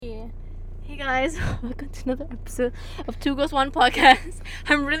guys, welcome to another episode of Two Girls One Podcast.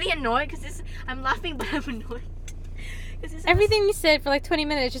 I'm really annoyed because I'm laughing, but I'm annoyed. Everything we said for like 20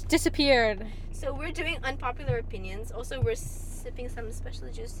 minutes just disappeared. So we're doing unpopular opinions. Also, we're sipping some special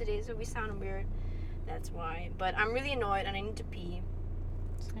juice today, so we sound weird. That's why. But I'm really annoyed and I need to pee.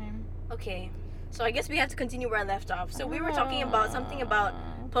 Same. Okay, so I guess we have to continue where I left off. So we were talking about something about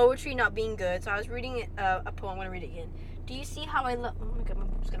poetry not being good. So I was reading a poem. I'm going to read it again. Do you see how I love... Oh my god, my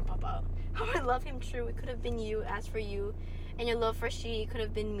boob's going to pop out. How I love him true. It could have been you, as for you. And your love for she could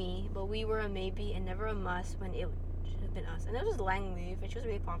have been me. But we were a maybe and never a must when it should have been us. And that was Langleaf. And she was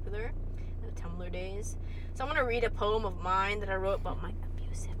really popular in the Tumblr days. So I'm going to read a poem of mine that I wrote about my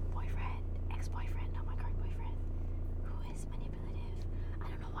abusive boyfriend. Ex-boyfriend, not my current boyfriend. Who is manipulative. I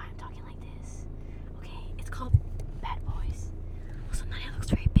don't know why I'm talking like this. Okay, it's called Bad Boys. Also, Nadia looks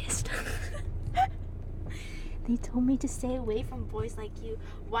very pissed. They told me to stay away from boys like you,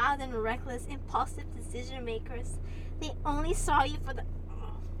 wild and reckless, impulsive decision makers. They only saw you for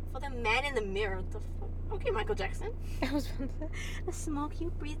the man in the mirror. Okay, Michael Jackson. That was fun. The smoke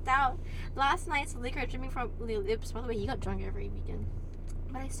you breathed out. Last night's liquor dripping from your lips. By the way, he got drunk every weekend.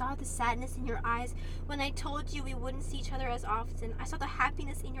 But I saw the sadness in your eyes when I told you we wouldn't see each other as often. I saw the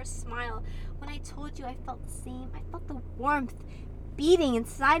happiness in your smile when I told you I felt the same. I felt the warmth beating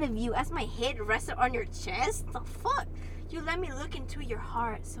inside of you as my head rested on your chest. The fuck? You let me look into your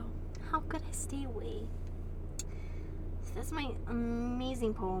heart, so how could I stay away? So that's my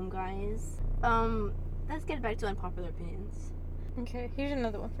amazing poem, guys. Let's get back to unpopular opinions. Okay, here's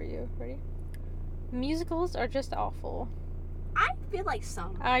another one for you. Ready? Musicals are just awful. I feel like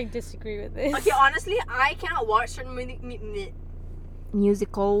some. I disagree with this. Okay, honestly, I cannot watch certain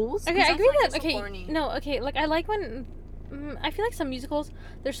musicals. Okay, I agree like that. Okay, no, okay, like I like when. I feel like some musicals,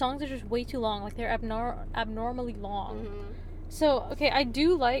 their songs are just way too long. Like, they're abnormally long. Mm-hmm. So, okay, I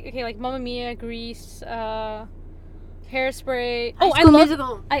do like, like Mamma Mia, Grease, Hairspray.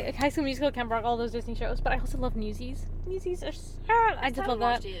 High School Musical, Camp Rock, all those Disney shows. But I also love Newsies. Newsies are I just love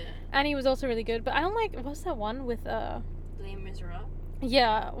that. Annie was also really good. But I don't like, what's that one with, Les Miserables?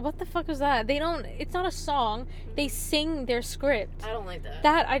 Yeah, what the fuck was that? It's not a song. They sing their script. I don't like that.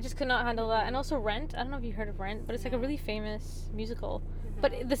 That, I just could not handle that. And also Rent. I don't know if you heard of Rent, but it's like a really famous musical. Mm-hmm.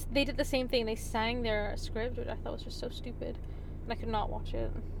 But they did the same thing. They sang their script, which I thought was just so stupid. And I could not watch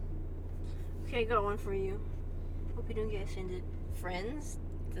it. Okay, I got one for you. Hope you don't get offended. Friends,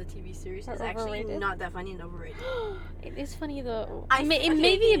 the TV series, is actually not that funny and overrated. It is funny, though. It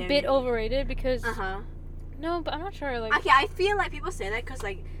may be a bit overrated because... No, but I'm not sure. Like, okay, I feel like people say that because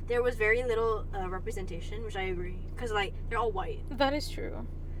like there was very little representation, which I agree. Because like they're all white. That is true.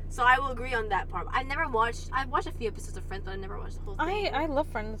 So I will agree on that part. I've watched a few episodes of Friends, but I never watched the whole thing. I love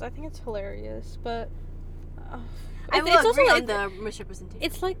Friends. I think it's hilarious, but I will agree on the misrepresentation.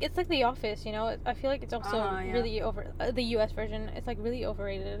 It's like The Office, you know. I feel like it's also really over the US version. It's like really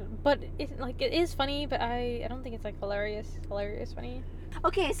overrated, but it is funny. But I don't think it's like hilarious funny.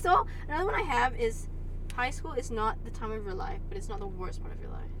 Okay, so another one I have is. High school is not the time of your life, but it's not the worst part of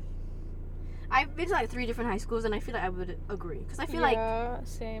your life. I've been to like 3 different high schools, and I feel like I would agree. Because I feel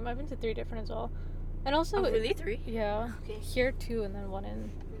same. I've been to 3 different as well. And also... really? 3? Yeah. Okay. Here 2 and then 1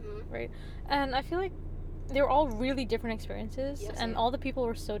 in... Mm-hmm. Right? And I feel like they were all really different experiences, and all the people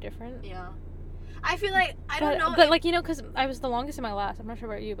were so different. Yeah. I feel like... I don't know... But like, you know, because I was the longest in my last. I'm not sure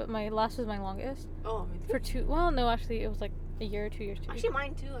about you, but my last was my longest. Oh, really? For 2... Well, no, actually, it was like a year or 2 years too. Actually,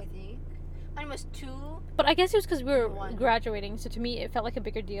 mine too, I think. Mine was 2. But I guess it was because we were graduating, so to me it felt like a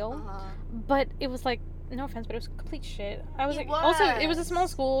bigger deal. But it was like, no offense, but it was complete shit. Also, it was a small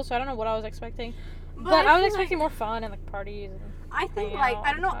school, so I don't know what I was expecting. But I was expecting more fun and like parties. And I think like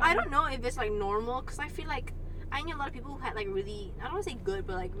I don't know if it's like normal because I feel like I knew a lot of people who had like really, I don't want to say good,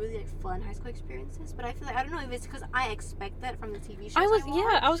 but like really like fun high school experiences. But I feel like I don't know if it's because I expect that from the TV shows. I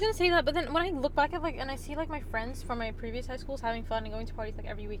was gonna say that, but then when I look back at like and I see like my friends from my previous high schools having fun and going to parties like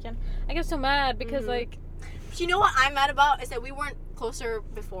every weekend, I get so mad because like. But you know what I'm mad about is that we weren't closer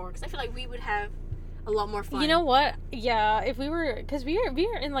before because I feel like we would have a lot more fun. You know what? Yeah, if we were, because we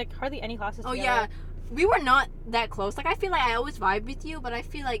were in like hardly any classes. Oh together. Yeah. We were not that close. Like, I feel like I always vibe with you, but I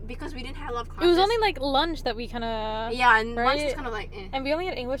feel like because we didn't have a lot of classes... It was only, like, lunch that we kind of... Yeah, and lunch was kind of like, eh. And we only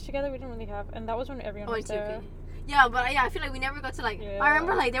had English together. We didn't really have... And that was when everyone was there. Okay. Yeah, but I feel like we never got to, like... Yeah. I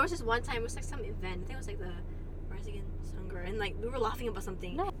remember, like, there was this one time, it was, like, some event. I think it was, like, the Rise Against Hunger. And, like, we were laughing about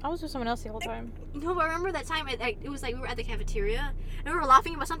something. No, I was with someone else the whole time. No, but I remember that time, it was, like, we were at the cafeteria. And we were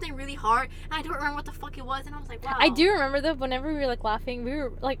laughing about something really hard. And I don't remember what the fuck it was. And I was like, wow. I do remember, though, whenever we were, like, laughing, we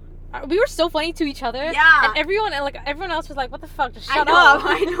were, like... we were so funny to each other. Yeah. And everyone else was like, what the fuck, just shut up. up.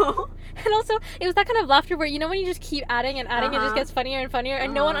 I know. And also, it was that kind of laughter where, you know, when you just keep adding and adding, it just gets funnier and funnier,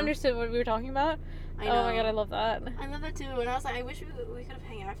 and no one understood what we were talking about. I know. Oh my god, I love that. I love that too. And I was like, I wish we could have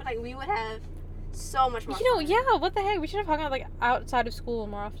hung out. I feel like we would have so much more You know, fun. yeah, what the heck? We should have hung out, like, outside of school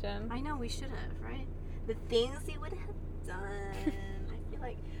more often. I know, we should have, right? The things we would have done. I feel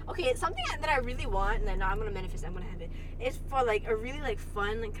like... Okay, something that I really want, and then no, I'm going to manifest it, I'm going to have it, is for, like, a really, like,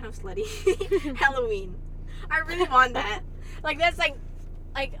 fun and kind of slutty Halloween. I really want that. Like, that's, like,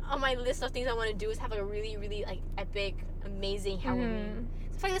 on my list of things I want to do is have, like, a really, really, like, epic, amazing Halloween.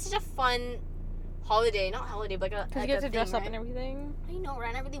 So I feel like that's such a fun... holiday, not holiday, but like a because you get to dress up and everything. I know,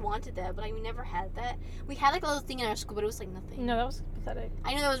 right? I really wanted that, but we never had that. We had like a little thing in our school, but it was like nothing. No, that was pathetic.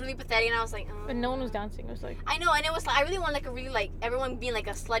 I know that was really pathetic, and I was like, but no one was dancing. It was like I know, and it was like I really want like a really like everyone being like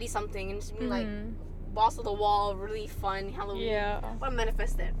a slutty something and just being like boss of the wall, really fun Halloween. Yeah. I want to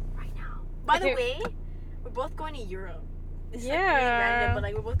manifest it right now. By the way, we're both going to Europe. It's like really random, but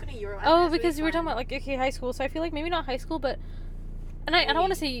like we're both going to Europe. Because we were talking about like high school, so I feel like maybe not high school, but. And I don't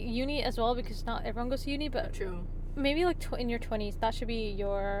want to say uni as well because not everyone goes to uni, but true. Maybe like in your 20s, that should be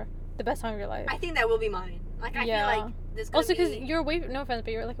the best time of your life. I think that will be mine. Like I feel like this. Also, because you're away. No offense,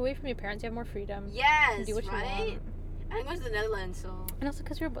 but you're like away from your parents. You have more freedom. Yes, you do what you want. I'm going to the Netherlands, so. And also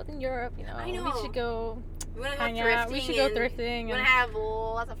because we're both in Europe, you know. I know. We should go. We want to hang go thrifting. out. We should go thrifting. We want to have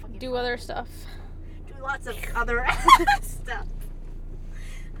lots of fucking. Do fun. other stuff. Do lots of other stuff.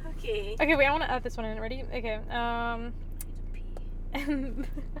 Okay. Okay, wait. I want to add this one in. Ready? Okay. And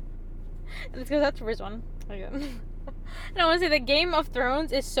this goes out to Rizwan. And I want to say that Game of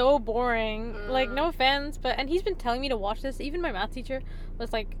Thrones is so boring. Like, no offense, and he's been telling me to watch this. Even my math teacher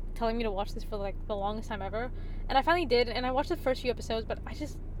was like telling me to watch this for like the longest time ever. And I finally did, and I watched the first few episodes, but I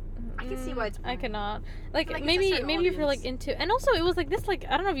can see why it's boring. I cannot. Like maybe if you're like into, and also it was like this, like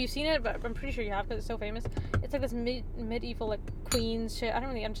I don't know if you've seen it, but I'm pretty sure you have because it's so famous. It's like this medieval like queens shit. I don't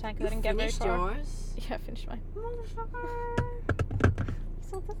really understand because I didn't get very far. Yours? Yeah, I finished mine. Motherfucker.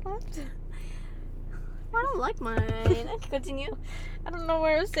 So that's left. I don't like mine. I can continue. I don't know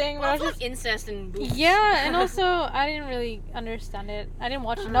what I was saying, but I was just incest and boobs. Yeah, and also I didn't really understand it. I didn't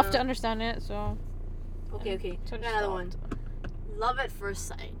watch enough to understand it, so. Okay. So got another one. Love at first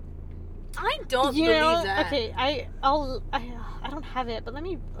sight. I don't believe that. Okay, I don't have it, but let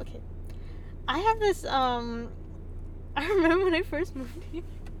me. Okay, I have this. I remember when I first moved here.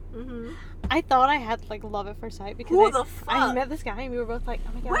 I thought I had like love at first sight because I met this guy and we were both like,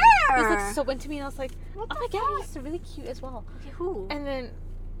 oh my god, where? he was like so into me, and I was like, oh my god, he's really cute as well. Okay, who? And then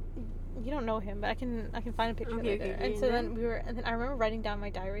you don't know him, but I can find a picture later. And so then I remember writing down my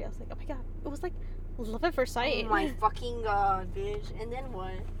diary. I was like, oh my god, it was like love at first sight. Oh my fucking god, bitch! And then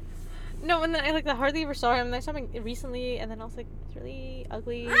what? No, and then I hardly ever saw him. And I saw him recently, and then I was like, he's really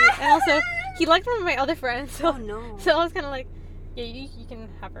ugly. And also, he liked one of my other friends. So, oh no. So I was kind of like, yeah, you can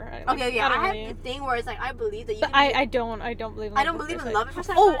have her. Okay, yeah, I have the thing where it's like I believe that you. But I don't believe. I don't believe in love at first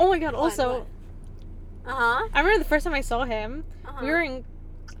sight. Oh my god! Also. I remember the first time I saw him. We were in.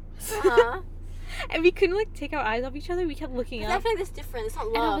 And we couldn't like take our eyes off each other. We kept looking up. I feel like that's different. It's not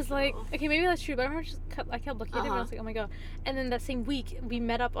love. And I was like, okay, maybe that's true. But I remember I kept looking at him and I was like, oh my god. And then that same week we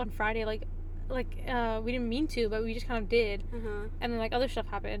met up on Friday. Like we didn't mean to, but we just kind of did. And then like other stuff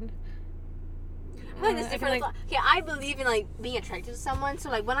happened. I feel like that's different. Okay, I believe in like being attracted to someone.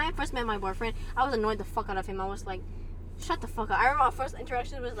 So like when I first met my boyfriend, I was annoyed the fuck out of him. I was like, shut the fuck up. I remember our first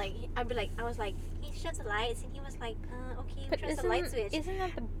interaction was like, I was like, he shut the lights, and he was like, okay, we turn the light switch. Isn't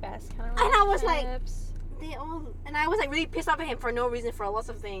that the best kind of And I was like, and I was like really pissed off at him for no reason for lots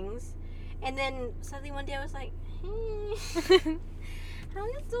of things. And then suddenly one day I was like, hey, how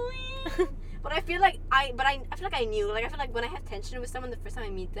you doing? But I feel like I feel like I knew. Like I feel like when I have tension with someone the first time I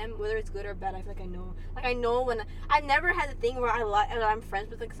meet them, whether it's good or bad, I feel like I know. Like I know when I never had the thing where I'm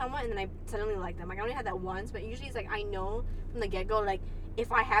friends with like someone and then I suddenly like them. Like I only had that once, but usually it's like I know from the get go. Like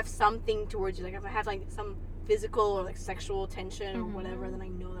if I have something towards you, like if I have like some physical or like sexual tension or whatever, then I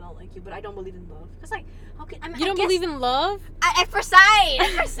know that I'll like you. But I don't believe in love. Cause like okay, you don't believe in love? At first sight. At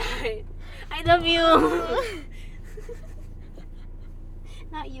first sight. I love you.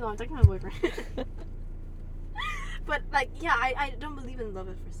 Not you, I'm talking to my boyfriend. But like, yeah, I don't believe in love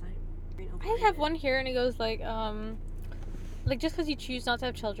at first sight. I have one here and it goes like just because you choose not to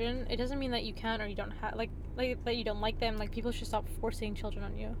have children, it doesn't mean that you can't or you don't have like that you don't like them. Like people should stop forcing children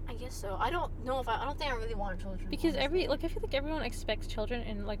on you. I guess so. I don't know if I don't think I really want children. Because I feel like everyone expects children,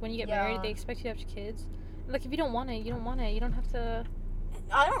 and like when you get married, they expect you to have kids. Like if you don't want it, you don't want it. You don't have to.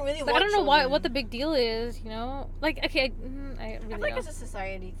 I don't really want I don't know children. what the big deal is, you know? Like, okay, I really I feel like it's a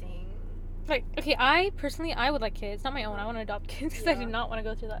society thing. like, okay, I personally, I would like kids, not my own. I want to adopt kids because I do not want to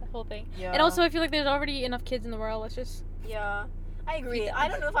go through that whole thing. Yeah. And also, I feel like there's already enough kids in the world. Let's just. Yeah, I agree. I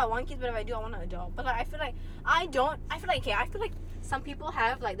don't know if I want kids, but if I do, I want to adopt. But like, I feel like some people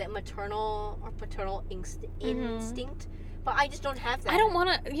have like that maternal or paternal instinct. But I just don't have that. I don't want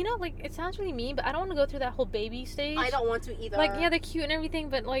to, like, it sounds really mean, but I don't want to go through that whole baby stage. I don't want to either. Like, yeah, they're cute and everything,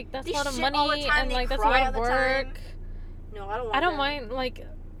 but, like, that's a lot of money, and, like, that's a lot of work. No, I don't want I don't mind, like,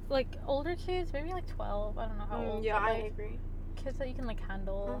 older kids, maybe, like, 12. I don't know how old. Yeah, I agree. Kids that you can, like,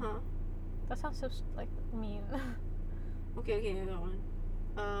 handle. Uh-huh. That sounds so, like, mean. Okay, I got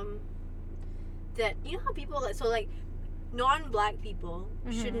one. That, you know how people, like, so, like, non-black people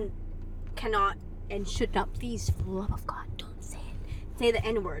cannot, and should not, please, for the love of God, don't say the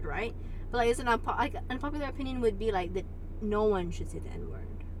N-word, right? But like, it's an unpopular opinion would be like that no one should say the N-word.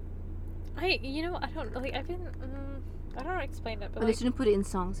 I don't like. I don't explain it, but they shouldn't put it in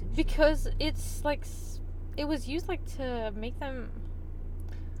songs. Because it's like, it was used like to make them,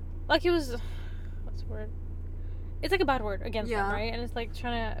 like, it was, what's the word? It's like a bad word against them, right? And it's like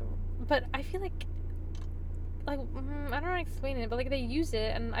trying to, but I feel like I don't know how to explain it, but like they use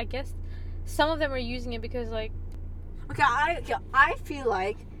it, and I guess some of them are using it because like. Okay, I feel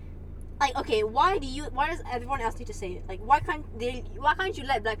like okay, why does everyone else need to say it? Like, why can't you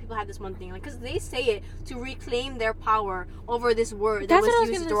let black people have this one thing? Like, because they say it to reclaim their power over this word that was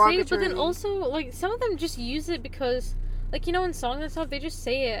used derogatorily. Say, but then also, like, some of them just use it because, like, in songs and stuff, they just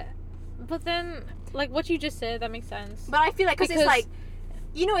say it. But then, like, what you just said, that makes sense. But I feel like, because it's like,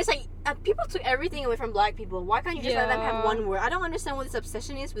 it's like, people took everything away from black people. Why can't you just let them have one word? I don't understand what this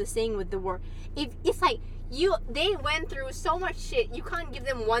obsession is with saying with the word. If it's like, they went through so much shit, you can't give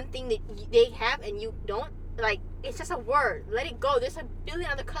them one thing that they have and you don't. Like, it's just a word. Let it go. There's a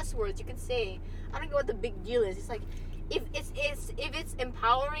billion other cuss words you could say. I don't know what the big deal is. It's like, if it's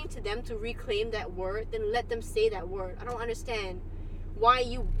empowering to them to reclaim that word, then let them say that word. I don't understand why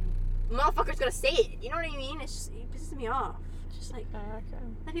you motherfuckers gonna say it. You know what I mean? It pisses me off. Just like,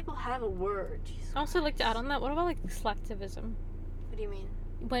 let people have a word. Jesus also, Christ. Like, to add on that, what about like selectivism? What do you mean?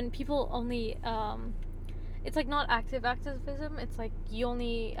 When people only it's like not active activism. It's like you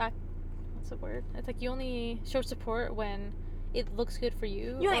only what's the word? It's like you only show support when it looks good for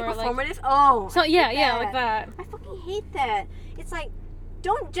you. You like performative? Like, so yeah, like that. I fucking hate that. It's like,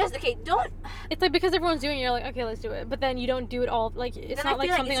 don't. It's like, because everyone's doing it, you're like, okay, let's do it. But then you don't do it all. Like, it's not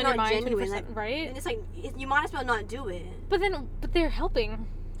like something on your mind, genuine, like, right? And it's like, you might as well not do it. But they're helping.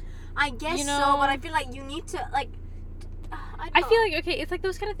 I guess so, but I feel like you need to, like. I feel like, okay, it's like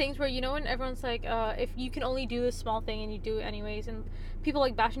those kind of things where, when everyone's like, if you can only do this small thing and you do it anyways, and people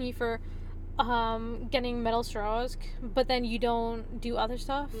like bashing you for getting metal straws, but then you don't do other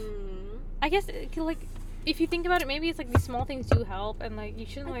stuff. I guess, like, if you think about it, maybe it's like these small things do help, and like you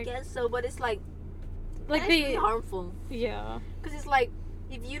shouldn't like. I guess so, but it's like they really harmful. Yeah. Because it's like,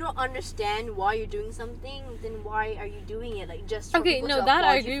 if you don't understand why you're doing something, then why are you doing it? Like, just for people to that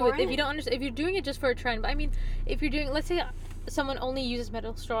I agree with. It? If you don't understand, if you're doing it just for a trend, but I mean, if you're doing, let's say someone only uses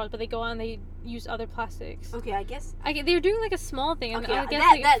metal straws, but they go on and they use other plastics. Okay, I guess. They're doing like a small thing, and okay,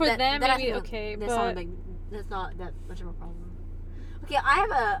 I guess for them maybe okay, but that's not that much of a problem. Okay, I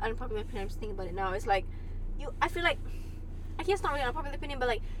have an unpopular opinion. I'm just thinking about it now. It's like, I feel like, I guess not really an unpopular opinion, but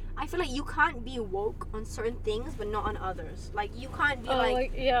like, I feel like you can't be woke on certain things, but not on others. Like, you can't be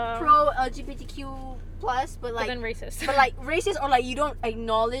pro LGBTQ plus, but like, then racist. But like racist, or like you don't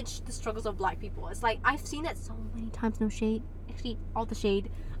acknowledge the struggles of black people. It's like, I've seen that so many times. No shade, actually, all the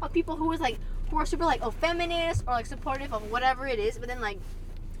shade of people who are super like, feminist or like supportive of whatever it is, but then like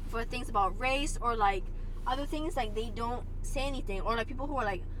for things about race or like other things, like they don't say anything, or like people who are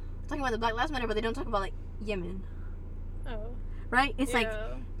like talking about the Black Lives Matter, but they don't talk about like Yemen. Oh. Right? It's like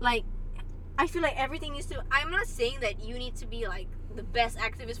I feel like everything needs to. I'm not saying that you need to be like the best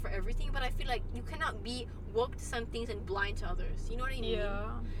activist for everything, but I feel like you cannot be woke to some things and blind to others. You know what I mean? Yeah.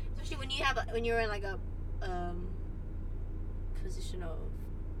 Especially when you're in like a position of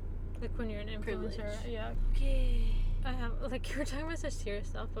like when you're an influencer. Privilege. Yeah. Okay. I have, like, you're talking about such serious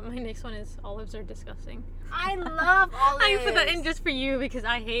stuff, but my next one is olives are disgusting. I love olives. I put that in just for you because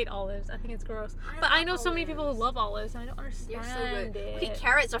I hate olives. I think it's gross. But I know so many people who love olives, and I don't understand. They're so good. Okay,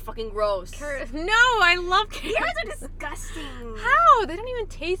 carrots are fucking gross. No, I love carrots. Carrots are disgusting. How? They don't even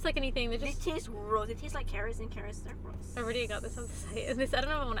taste like anything. They taste gross. They taste like carrots, and carrots are gross. I already got this on the site. I don't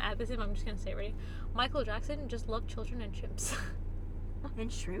know if I want to add this in, but I'm just going to say it already. Michael Jackson just loved children and chimps.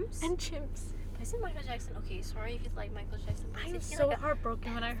 And shrimps? And chimps. Isn't Michael Jackson okay? Sorry if you like Michael Jackson. I was so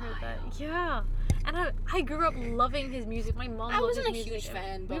heartbroken when I heard that. Yeah, and I grew up loving his music. My mom loved his music. I wasn't a huge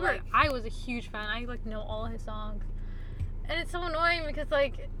fan, but I was a huge fan. I know all his songs, And it's so annoying because,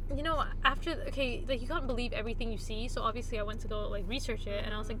 like, you know, after, okay, like, you can't believe everything you see, so obviously I went to go, like, research it,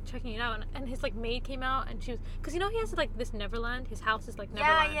 and I was, like, checking it out, and his, like, maid came out, and she was, because, you know, he has, like, this Neverland, his house is, like,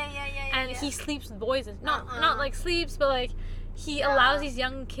 Neverland. And he sleeps with boys, and not, like, sleeps, but, like, he allows these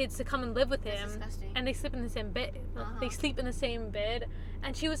young kids to come and live with him, and they sleep in the same bed,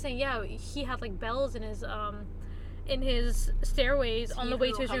 and she was saying, yeah, he had, like, bells in his stairways on the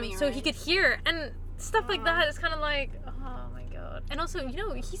way to his room, so he could hear, and stuff like that is kind of like, oh my god. And also, you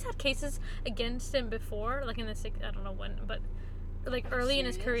know, he's had cases against him before, like in the I don't know when, but like early in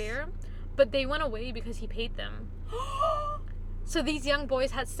his career, but they went away because he paid them. So these young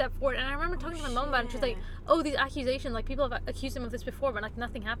boys had stepped forward, and I remember talking to my mom about it. She was like, oh, these accusations, like, people have accused him of this before, but like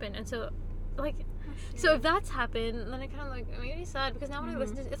nothing happened. And so, like, so if that's happened, then it kind of like made me sad, because now when I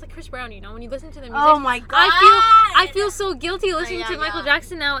listen to, it's like Chris Brown, you know, when you listen to the music, oh my god, I feel so guilty listening to Michael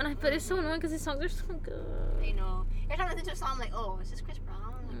Jackson now, and but it's so annoying because his songs are so good. I know. Every time I listen to a song, I'm like, oh, is this Chris Brown?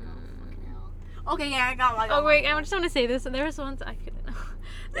 I'm like, oh, fucking hell. Okay, yeah, I got one. Oh wait, I just want to say this. There was once I couldn't.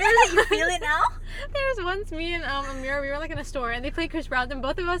 You feel it now? There was once me and Amira, we were like in a store, and they played Chris Brown, and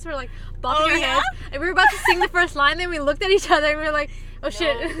both of us were like bopping our heads, and we were about to sing the first line, then we looked at each other, and we were like, oh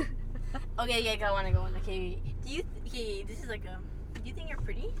shit. Okay, yeah, go on. Okay, this is like do you think you're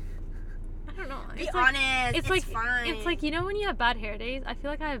pretty? I don't know. Be honest. It's like fine. It's like, you know, when you have bad hair days, I feel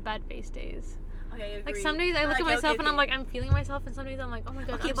like I have bad face days. Okay, agree. Like some days I look at myself and I'm like, I'm feeling myself, and some days I'm like, oh my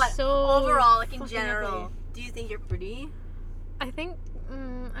god, I'm but so overall, like in general, ugly. Do you think you're pretty? I think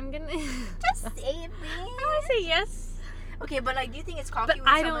I'm gonna just say it, man. I want to say yes. Okay, but like, do you think it's cocky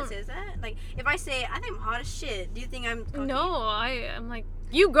when someone says that? Like, if I say I think I'm hot as shit, do you think I'm cocky? No, I'm like,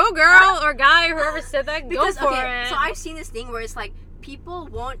 you go, girl, or guy, whoever said that, go for it. So I've seen this thing where it's like people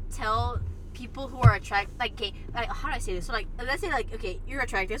won't tell people who are attracted. Like, okay, like, how do I say this? So like, let's say like, okay, you're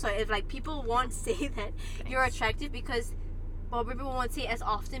attractive. So if like people won't say that you're attractive because, well, people won't say it as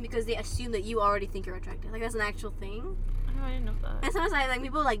often because they assume that you already think you're attractive. Like, that's an actual thing. Oh, I didn't know that. And sometimes like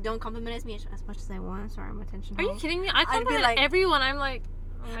people like don't compliment me as much as I want. Sorry, I'm attention. Are you kidding me? I compliment everyone. I'm like,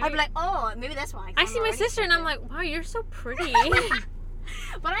 I'd be like, oh, maybe that's why. I see my sister and I'm like, wow, you're so pretty.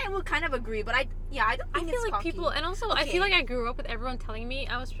 But I would kind of agree. But I don't think I feel like cocky. People, and also I feel like I grew up with everyone telling me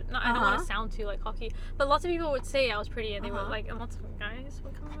I was. No, I don't want to sound too like cocky, but lots of people would say I was pretty, and they would like, and lots of guys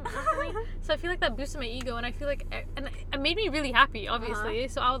would come up to me. So I feel like that boosted my ego, and I feel like, and it made me really happy, obviously.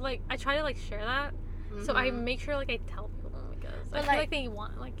 So I would like, I try to like share that. So I make sure like I tell people because I feel like they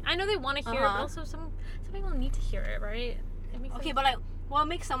want, like, I know they want to hear it, but also some people need to hear it, right? Okay, but like, what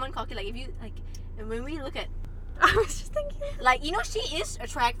makes someone cocky? Like, if you like, when we look at. I was just thinking, like, you know, she is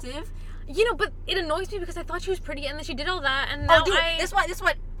attractive, you know, but it annoys me because I thought she was pretty, and then she did all that, and now this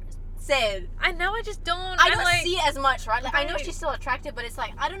what said. And now I just don't. I don't like, see it as much, right? Like, I know she's still attractive, but it's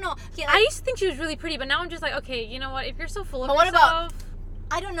like, I don't know. Okay, like, I used to think she was really pretty, but now I'm just like, okay, you know what? If you're so full of yourself, what about?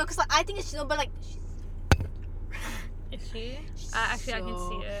 I don't know, cause like, I think it's but like. Is she? Actually, I can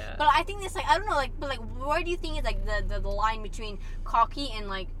see it. But I think it's like, I don't know, like, but like, where do you think is like the line between cocky and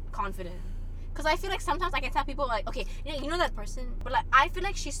like confident? Because I feel like sometimes I can tell people like, okay, you know that person, but like I feel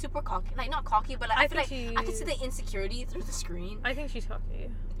like she's super cocky, like not cocky, but like I feel like I can see the insecurity through the screen. I think she's cocky,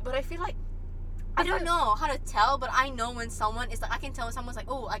 but I feel like I don't know how to tell, but I know when someone is like, I can tell when someone's like,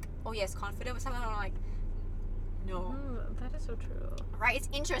 oh yes, confident, but sometimes I'm like, no. That is so true. Right? It's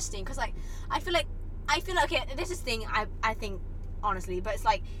interesting because like I feel like okay, this is thing I think honestly, but it's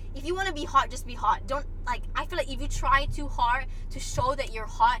like if you want to be hot, just be hot. Don't like. I feel like if you try too hard to show that you're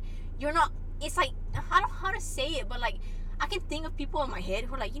hot, you're not. It's like, I don't know how to say it, but like I can think of people in my head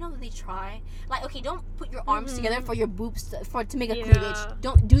who are like, you know, they try. Like, okay, don't put your arms together for your boobs to make a cleavage.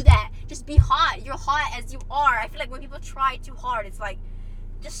 Don't do that. Just be hot. You're hot as you are. I feel like when people try too hard, it's like,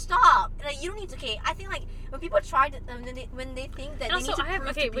 just stop. Like, you don't need to. Okay, I think like when people try to, when they think that they need to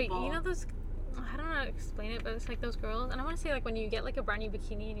prove to people. You know those. I don't know how to explain it, but it's like those girls, and I want to say like when you get like a brand new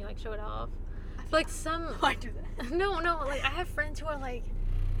bikini and you like show it off. Like some. I do that. No. Like I have friends who are like.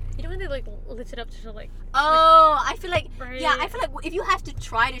 You know when they like lift it up to show like. Oh, I feel like right? Yeah, I feel like if you have to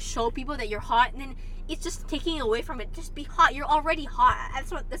try to show people that you're hot, then it's just taking away from it. Just be hot. You're already hot.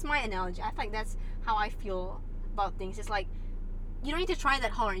 That's my analogy. I feel like that's how I feel about things. It's like you don't need to try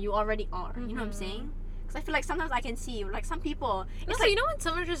that hard. You already are. You know what I'm saying? Because I feel like sometimes I can see like some people. It's like, you know when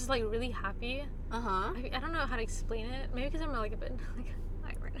someone's just like really happy. I don't know how to explain it. Maybe because I'm like a bit like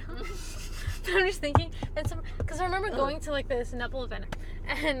high right now. But I'm just thinking, and because I remember going to like this netball event,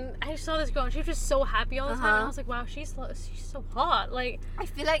 and I saw this girl, and she was just so happy all the time. And I was like, wow, she's so hot. Like I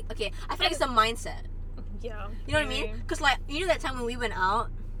feel like like it's a mindset. Yeah. You know what I mean? Because like you know that time when we went out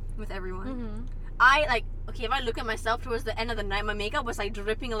with everyone,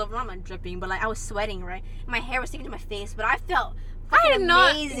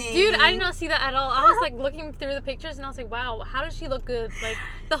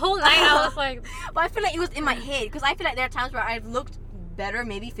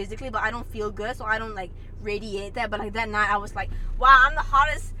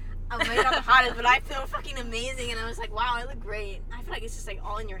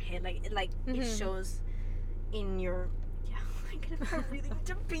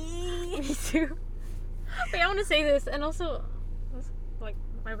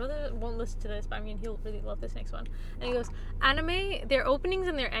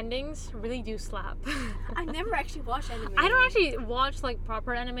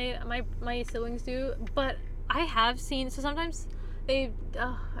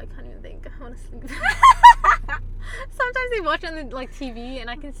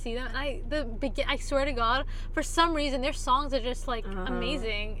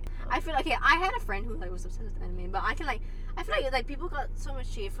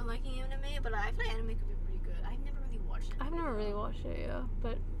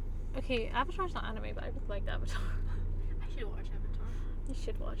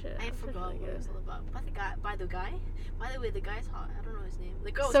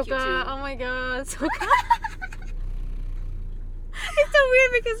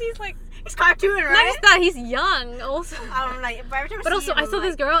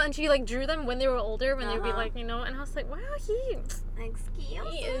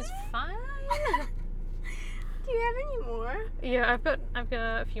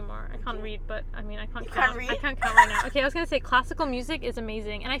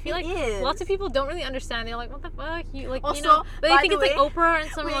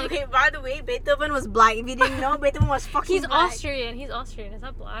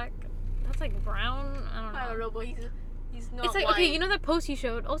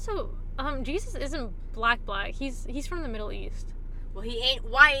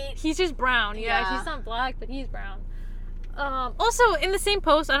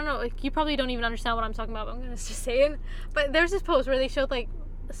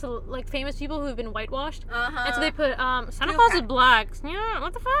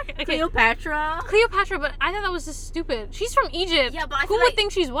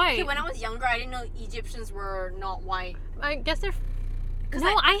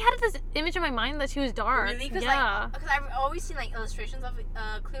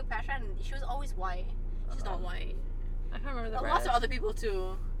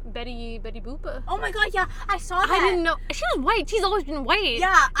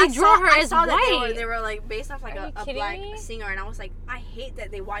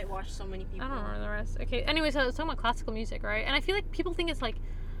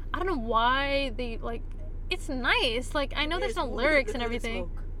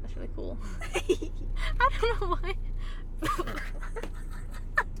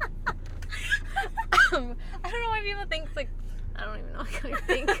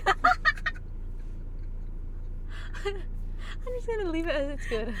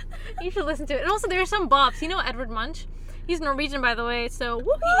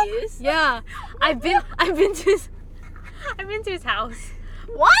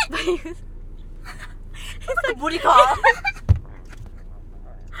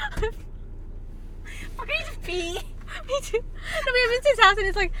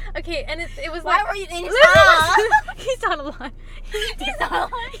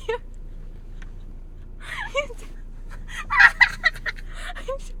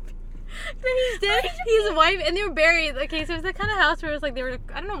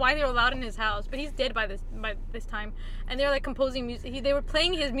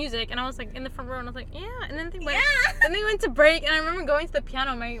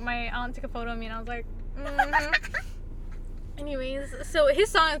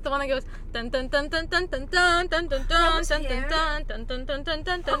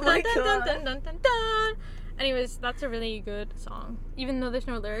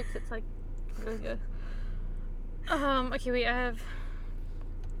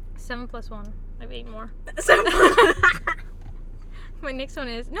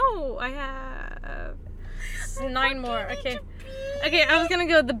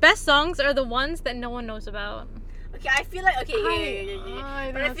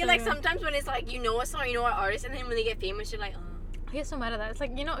 I get so mad at that. It's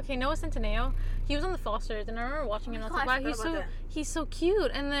like, you know, okay, Noah Centineo, he was on The Fosters, and I remember watching him, and I was like, wow, he's so cute.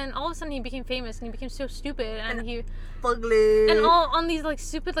 And then all of a sudden he became famous, and he became so stupid, and he ugly, and all on these like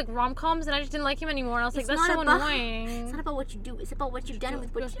stupid like rom-coms, and I just didn't like him anymore. And I was like, that's so annoying. It's not about what you do. It's about what you've done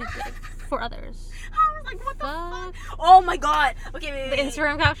with what you did for others. I was like, what the fuck? Oh my god. Okay, wait. The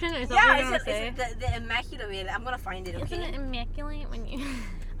Instagram caption is the immaculate way. I'm gonna find it. Okay. Isn't it immaculate when you?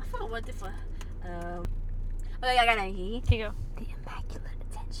 I forgot what the fuck. Okay, I got it. Here you go. The immaculate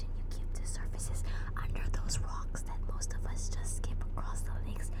attention you give to surfaces under those rocks that most of us just skip across the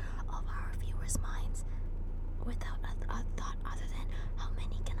links of our viewers' minds without a thought other than how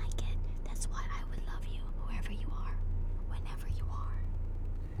many can I get? That's why I would love you wherever you are, whenever you are.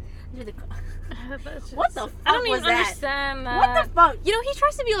 What the fuck? I don't even was that? understand that. What the fuck? You know, he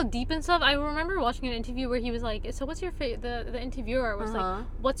tries to be all deep and stuff. I remember watching an interview where he was like, so what's your the interviewer was like,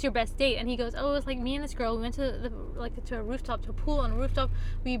 what's your best date? And he goes, oh, it's like me and this girl, we went to to a rooftop, to a pool on a rooftop,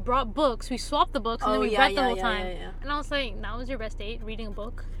 we brought books, we swapped the books, and then we read the whole time. And I was like, that was your best date, reading a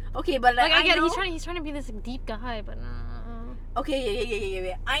book? Okay, but like I get he's trying to be this like, deep guy, but okay,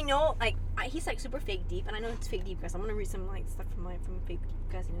 yeah. I know, like he's like super fake deep, and I know it's fake deep because I'm gonna read some like stuff from fake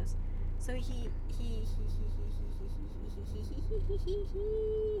deep guys he knows. So he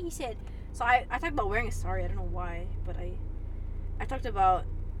said, so I talked about wearing a sari. I don't know why, but I talked about,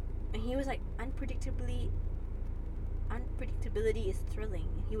 and he was like, unpredictability is thrilling.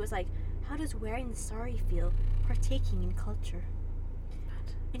 And he was like, how does wearing the sari feel? Partaking in culture.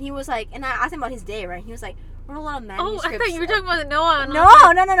 And he was like, and I asked him about his day, right? He was like, I wrote a lot of manuscripts. Oh, I thought you were talking about Noah. No,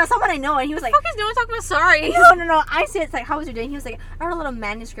 someone I know. And he was like, what the fuck is Noah talking about? Sorry. No. I said, it's like, how was your day? And he was like, I wrote a lot of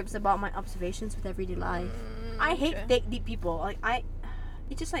manuscripts about my observations with everyday life. I hate fake deep people. Like,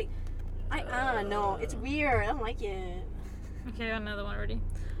 it's just like, I don't know. It's weird. I don't like it. Okay, I got another one already.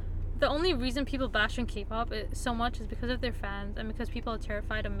 The only reason people bash on K-pop so much is because of their fans and because people are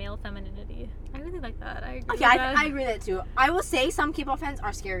terrified of male femininity. I really like that. I agree. Okay, I agree with that too. I will say some K-pop fans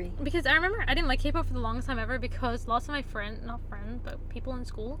are scary. Because I remember I didn't like K-pop for the longest time ever because lots of my but people in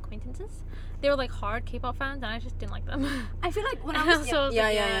school, acquaintances, they were like hard K-pop fans, and I just didn't like them. I feel like when I was no,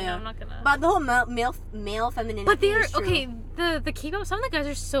 I'm not gonna. But the whole male femininity. But they're okay. The K-pop, some of the guys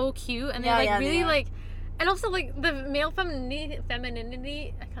are so cute, and they're really like. And also, like, the male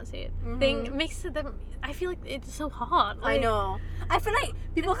femininity, I can't say it, thing makes them, I feel like it's so hot. Like, I know. I feel like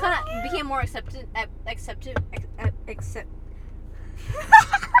people kind of became more accepted. I didn't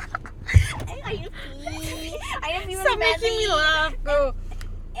feel Stop making me laugh, bro.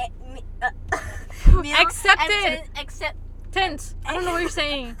 Acceptance. I don't know what you're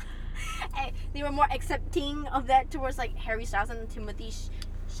saying. They were more accepting of that towards, like, Harry Styles and Timothy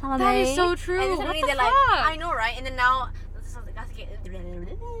Chalamet. That is so true. And what the fuck? Like, I know, right? And then now,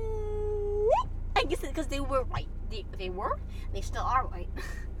 I guess because they were white. They still are white.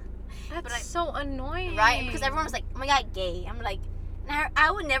 That's so annoying. Right? Because everyone was like, oh my god, gay. I'm like,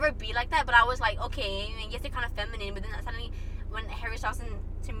 I would never be like that, but I was like, okay, I guess they're kind of feminine. But then suddenly, when Harry Styles and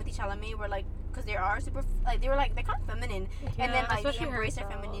Timothy Chalamet were like, because they are super, like, they were like, they're kind of feminine. Yeah, and then, like, they embrace their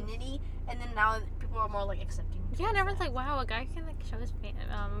femininity. And then now people are more, like, accepting. Yeah, and everyone's like, wow, a guy can, like, show his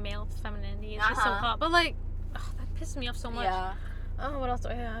male femininity. It's just so hot. But, like, that pisses me off so much. Yeah. Oh, what else do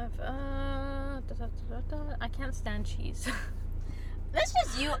I have? I can't stand cheese. That's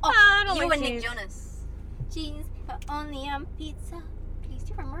just you. Oh, you like and cheese. Nick Jonas. Cheese, but only on pizza. Please,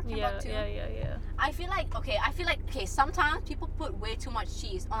 do you remember? Yeah. I feel like, sometimes people put way too much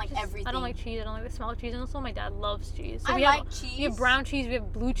cheese on, like, everything. I don't like cheese. I don't like the smell of cheese. And also, my dad loves cheese. So I like cheese. We have brown cheese, we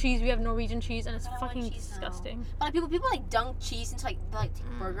have blue cheese, we have Norwegian cheese, and it's fucking disgusting. Now. But like, people like dunk cheese into, like, take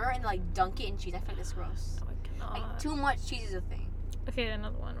a burger and, like, dunk it in cheese. I feel like that's gross. Oh, I cannot. Like, too much cheese is a thing. Okay,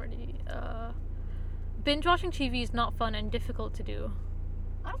 another one ready. Binge watching TV is not fun and difficult to do.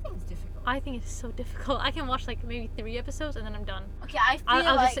 I don't think it's difficult. I think it's so difficult. I can watch like maybe 3 episodes and then I'm done. Okay, I feel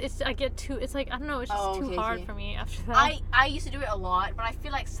I get too. It's like I don't know. It's just too hard for me after that. I used to do it a lot, but I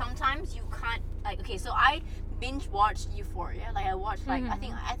feel like sometimes you can't. Like, okay, so I binge watched Euphoria. Like, I watched like I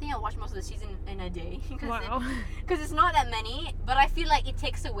think I watched most of the season in a day. Wow. Because it's not that many, but I feel like it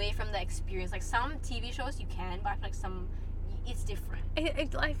takes away from the experience. Like, some TV shows you can, but I feel like some. It's different.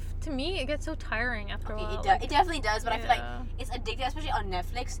 To me, it gets so tiring after a while. It definitely does, but I feel like it's addictive, especially on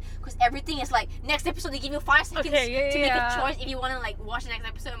Netflix, because everything is like, next episode, they give you 5 seconds to make a choice if you want to, like, watch the next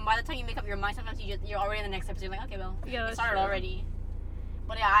episode, and by the time you make up your mind, sometimes you're already in the next episode. You're like, okay, well, it started already.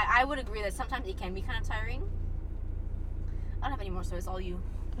 But yeah, I would agree that sometimes it can be kind of tiring. I don't have any more, so it's all you.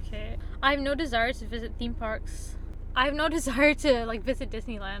 Okay. I have no desire to visit theme parks. I have no desire to like visit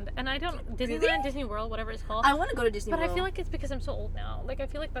Disneyland, and I don't Disneyland, Disney World, whatever it's called. I want to go to Disney World, but I feel like it's because I'm so old now. Like I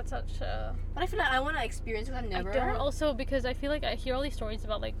feel like that's such a. But I feel like I want to experience it. I've never. I don't. Also, because I feel like I hear all these stories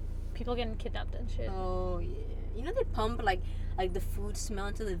about like people getting kidnapped and shit. Oh yeah. You know they pump like the food smell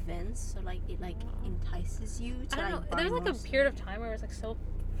into the vents, so like it like entices you to I don't know. There was like a period of time where it was like so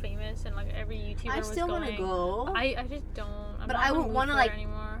famous and like every YouTuber was going. I still want to go. I just don't. But I would want to like.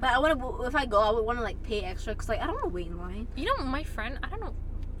 Anymore. But I want to. If I go, I would want to like pay extra because like I don't want to wait in line. You know, my friend. I don't know.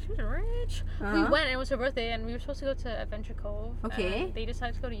 She was rich. We went and it was her birthday and we were supposed to go to Adventure Cove. Okay. And they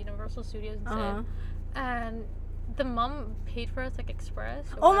decided to go to Universal Studios instead. And the mom paid for us like Express.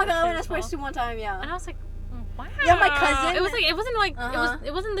 Oh my god, I went Express too one time, yeah. And I was like, wow. Yeah, my cousin. It wasn't like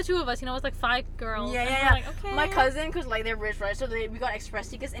it wasn't the two of us, you know, it was like 5 girls. Yeah. Like, okay. My cousin, because like they're rich, right? So we got Express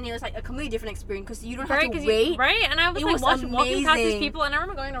tickets, and it was like a completely different experience because you don't have to wait. Right? And I was like walking past these people, and I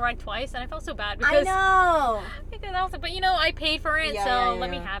remember going to ride twice, and I felt so bad I because know. Because I was like, but you know, I paid for it, so let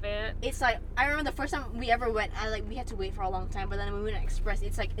me have it. It's like I remember the first time we ever went, we had to wait for a long time, but then when we went to Express,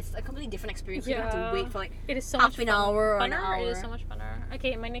 it's a completely different experience. You don't have to wait for like it is so half much an hour or an hour. It is so much funner.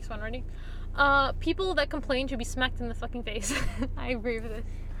 Okay, my next one, ready? People that complain should be smacked in the fucking face. I agree with this.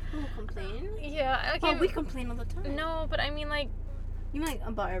 Who complain? Yeah, okay. Well, we complain all the time. No, but I mean like. You mean like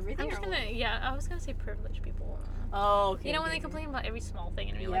about everything? I was gonna say privileged people. Oh, okay. You know when they complain about every small thing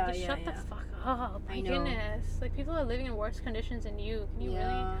and you're like, just shut the fuck up. My goodness. Like people are living in worse conditions than you. Can you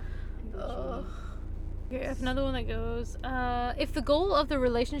really? Ugh. Okay, I have another one that goes, if the goal of the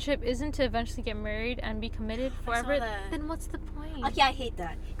relationship isn't to eventually get married and be committed forever, then what's the point? Okay, I hate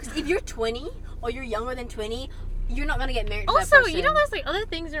that. Because if you're 20 or you're younger than 20, you're not gonna get married to also, that person. You know there's like other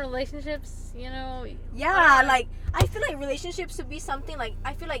things in relationships, you know? Yeah, like, I feel like relationships should be something like,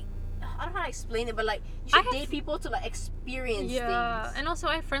 I feel like, I don't know how to explain it, but like, you should date people to like experience things. Yeah, and also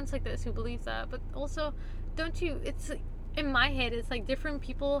I have friends like this who believe that, but also, don't you, it's, in my head, it's like different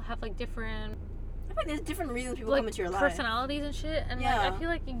people have like different... I feel like there's different reasons people come into your life. Personalities and shit, and like I feel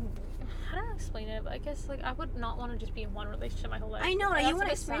like I don't know how to explain it, but I guess like I would not want to just be in one relationship my whole life. I know, like you want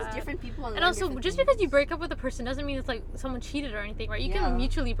to experience different people and also just because you break up with a person doesn't mean it's like someone cheated or anything, right? You can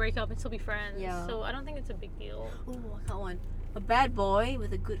mutually break up and still be friends. Yeah. So I don't think it's a big deal. Oh, I got one. A bad boy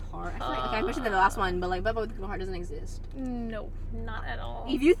with a good heart. I feel like I mentioned that the last one, but like bad boy with a good heart doesn't exist. No, not at all.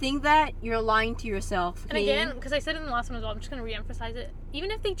 If you think that, you're lying to yourself. Okay? And again, because I said it in the last one as well, I'm just gonna re-emphasize it.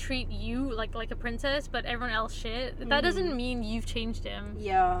 Even if they treat you like a princess, but everyone else shit, that doesn't mean you've changed him.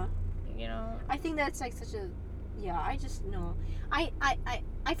 Yeah. You know. I think that's like such a. Yeah, I just know. I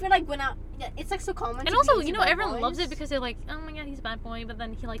feel like it's like so common. And also, you know, everyone loves it because they're like, oh my god, he's a bad boy, but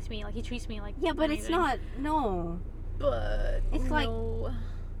then he likes me, like he treats me like. Yeah, but amazing. It's not. No. But it's like,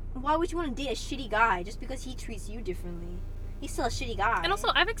 why would you want to date a shitty guy just because he treats you differently? He's still a shitty guy. And also,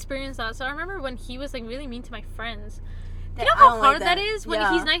 I've experienced that. So I remember when he was like really mean to my friends. You know how hard that is when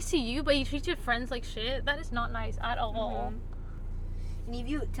he's nice to you, but he treats your friends like shit. That is not nice at all. And if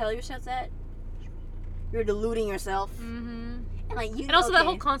you tell yourself that, you're deluding yourself. And like you. And also that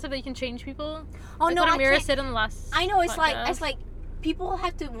whole concept that you can change people. Oh like no, what Amira said in the last. I know it's like people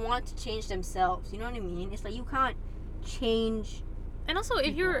have to want to change themselves. You know what I mean? It's like you can't change. And also,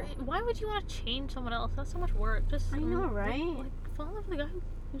 if you're, why would you want to change someone else? That's so much work. Just I know, right? Like fall in love with a guy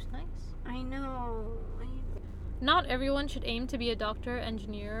who's nice. I know. Not everyone should aim to be a doctor,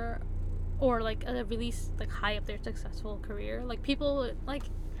 engineer, or like a really like high up their successful career. Like people like,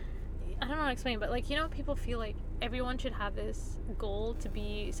 I don't know how to explain, but like you know, people feel like everyone should have this goal to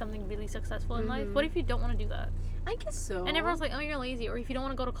be something really successful in life. What if you don't want to do that? I guess so. And everyone's like, oh, you're lazy, or if you don't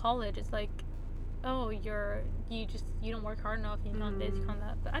want to go to college, it's like, oh, you don't work hard enough, you can't this, you can't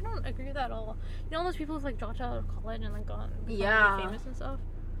that. But I don't agree with that at all. You know, all those people who've like dropped out of college and like gone really famous and stuff.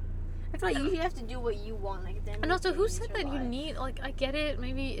 I feel like you have to do what you want, like then. And also, who said that you need like? I get it.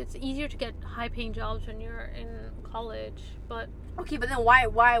 Maybe it's easier to get high-paying jobs when you're in college, but. Okay, but then why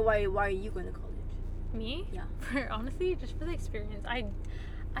are you going to college? Me? Yeah. Honestly, just for the experience. I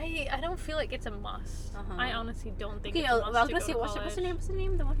don't feel like it's a must. I honestly don't think. Okay, it's a must I was gonna say what's her name? What's her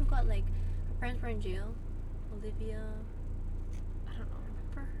name? The one who got like her parents were in jail. Olivia. I don't know.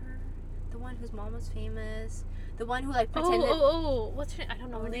 Remember her? The one whose mom was famous. The one who like pretended. What's her? I don't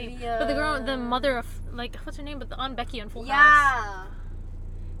know her name. But the girl, the mother of like what's her name? But the Aunt Becky on Full House. Yeah.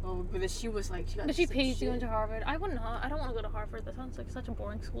 Oh, because she was like she got. But she paid to go into Harvard. I would not. I don't want to go to Harvard. That sounds like such a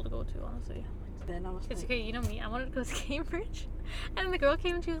boring school to go to, honestly. Then I was it's okay, you know me. I wanted to go to Cambridge, and the girl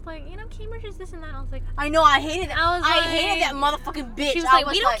came and she was like, you know, Cambridge is this and that. And I was like, I know, I hated that. I hated that motherfucking bitch. She was like,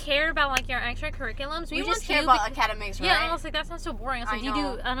 we don't care about like your extracurriculums. We just care about academics, right? Yeah, I was like, that sounds so boring. I was like, do you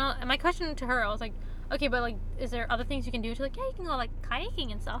do? And my question to her, I was like, okay, but like, is there other things you can do? To like, yeah, you can go like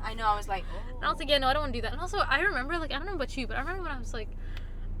kayaking and stuff. I know. I was like, oh. And I was like, yeah, no, I don't want to do that. And also, I remember like, I don't know about you, but I remember when I was like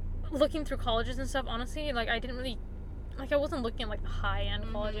looking through colleges and stuff. Honestly, like I didn't really. Like I wasn't looking at like high-end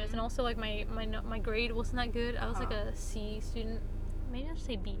colleges, and also like my grade wasn't that good. I was like a C student, maybe I should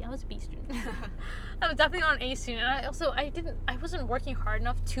say B. I was a B student. I was definitely not an A student. And I wasn't working hard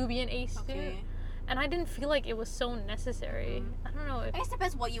enough to be an A student, and I didn't feel like it was so necessary. I don't know. I guess it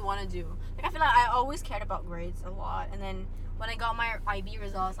depends what you want to do. Like I feel like I always cared about grades a lot, and then when I got my IB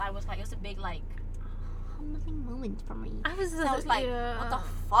results, I was like, it was a big like. Humbling moment for me. I was like, what the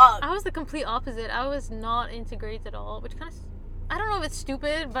fuck? I was the complete opposite. I was not into grades at all, which kind of, I don't know if it's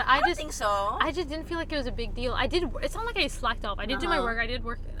stupid, but I don't think so. I just didn't feel like it was a big deal. It's not like I slacked off. I did do my work.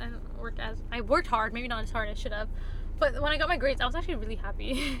 I worked hard, maybe not as hard as I should have. But when I got my grades, I was actually really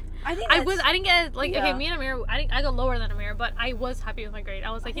happy. I didn't get like okay, me and Amir, I got lower than Amir, but I was happy with my grade.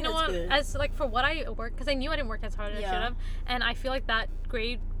 I was like, you know what? Good. As like for what I worked, because I knew I didn't work as hard as I should have, and I feel like that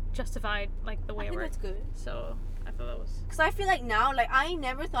grade justified like the way it worked. That's good. So I thought that was because I feel like now like I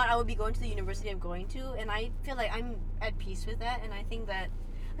never thought I would be going to the university I'm going to, and I feel like I'm at peace with that. And I think that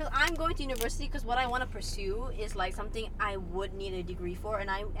I'm going to university because what I want to pursue is like something I would need a degree for, and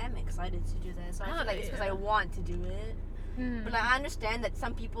I am excited to do that. So I feel like it's because I want to do it. But like I understand that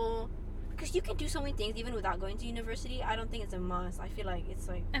some people, because you can do so many things even without going to university. I don't think it's a must. I feel like it's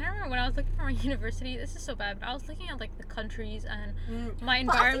like. And I remember when I was looking for my university, this is so bad, but I was looking at like the countries and my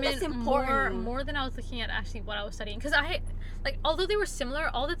environment more than I was looking at actually what I was studying. Because I, like, although they were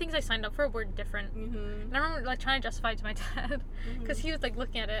similar, all the things I signed up for were different. And I remember like trying to justify it to my dad because he was like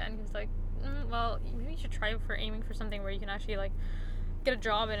looking at it and he was like, well, maybe you should try for aiming for something where you can actually like get a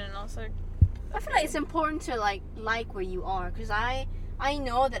job in it. And I was like, I feel like it's important to like where you are, because I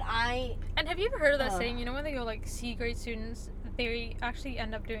know that And have you ever heard of that saying? You know when they go like C grade students, they actually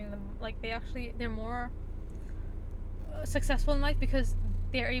end up doing them like they're more successful in life because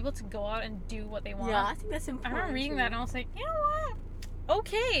they're able to go out and do what they want. Yeah, I think that's important. I remember reading that and I was like, you know what?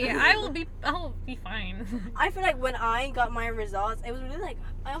 Okay, I'll be fine. I feel like when I got my results, it was really like,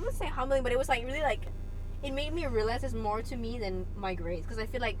 I wouldn't say humbling, but it was like really like, it made me realize there's more to me than my grades, because I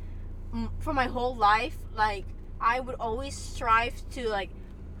feel like for my whole life, like I would always strive to like,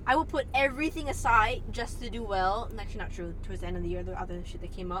 I would put everything aside just to do well. And actually not true, towards the end of the year there were other shit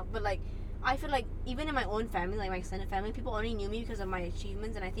that came up, but like I feel like even in my own family, like my extended family, people only knew me because of my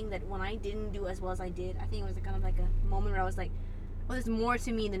achievements. And I think that when I didn't do as well as I did, I think it was kind of like a moment where I was like, well, there's more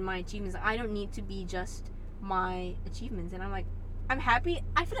to me than my achievements. I don't need to be just my achievements. And I'm like, I'm happy.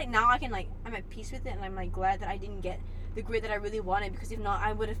 I feel like now I can like, I'm at peace with it, and I'm like glad that I didn't get the grade that I really wanted, because if not,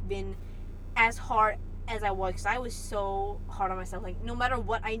 I would have been as hard as I was, because I was so hard on myself. Like no matter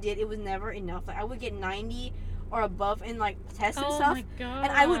what I did, it was never enough. Like I would get 90 or above in like tests and stuff,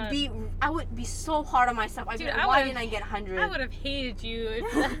 and I would be so hard on myself. I'd be like, why didn't I get 100? I would have hated you.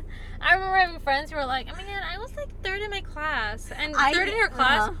 I remember having friends who were like, oh my god, I was like third in my class, and third in her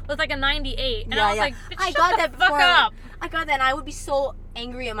class was like a 98, and I was like, I got that before. Up. I got that, and I would be so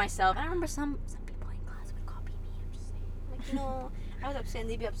angry at myself. And I remember some people in class would copy me. I'm just saying, like, you know. I was upset and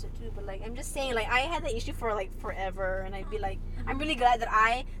they'd be upset too, but like I'm just saying, like I had the issue for like forever, and I'd be like, I'm really glad that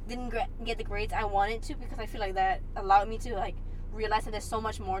I didn't get the grades I wanted to, because I feel like that allowed me to like realize that there's so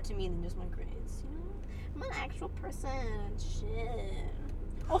much more to me than just my grades, you know? I'm an actual person. Shit.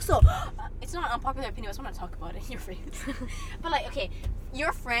 Also, it's not an unpopular opinion, I just want to talk about it in your face. But like, okay,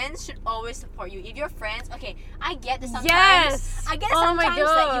 your friends should always support you. If your friends, okay, I get that sometimes that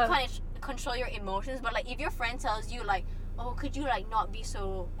you can't control your emotions, but like if your friend tells you like, oh, could you like not be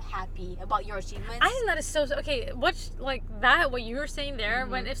so happy about your achievements? I think that is so okay. What's like that? What you were saying there,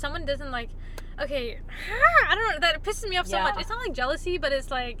 when if someone doesn't like, okay, I don't know, that pisses me off so much. It's not like jealousy, but it's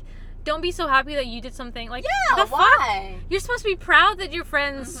like, don't be so happy that you did something. Like, why? You're supposed to be proud that your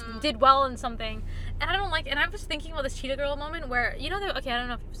friends did well in something. And I don't like. And I was thinking about this Cheetah Girl moment where, you know, okay, I don't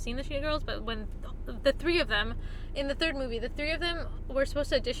know if you've seen the Cheetah Girls, but when the three of them. In the third movie, the three of them were supposed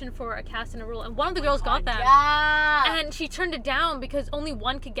to audition for a cast and a role, and one of the girls got that. Yeah. And she turned it down because only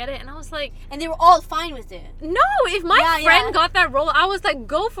one could get it, and I was like... And they were all fine with it. No, if my friend got that role, I was like,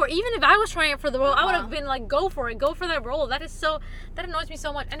 go for it. Even if I was trying it for the role, I would have been like, go for it. Go for that role. That annoys me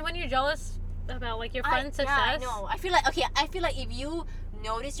so much. And when you're jealous about like your friend's success... Yeah, I know. I feel like if you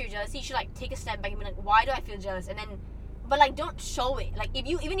notice your jealousy, you should like take a step back and be like, why do I feel jealous? And then... But like, don't show it. Like,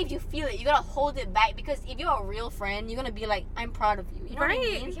 even if you feel it, you gotta hold it back, because if you're a real friend, you're gonna be like, I'm proud of you. You know what I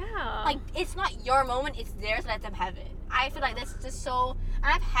mean? Yeah. Like, it's not your moment; it's theirs. Let them have it. I feel like that's just so. And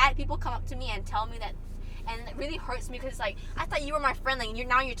I've had people come up to me and tell me that, and it really hurts me, because it's like, I thought you were my friend. Like,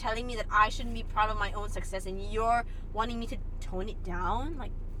 you're telling me that I shouldn't be proud of my own success, and you're wanting me to tone it down.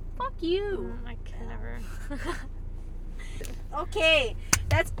 Like, Fuck you. I can never. Okay,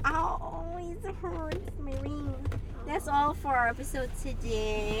 that's always hurts, Marine. That's all for our episode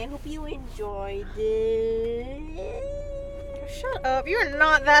today. I hope you enjoyed it. Shut up! You're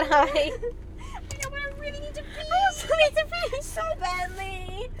not that high. I know, but I really need to pee. I also need to pee so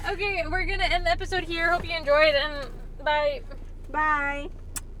badly. Okay, we're gonna end the episode here. Hope you enjoyed, and bye. Bye.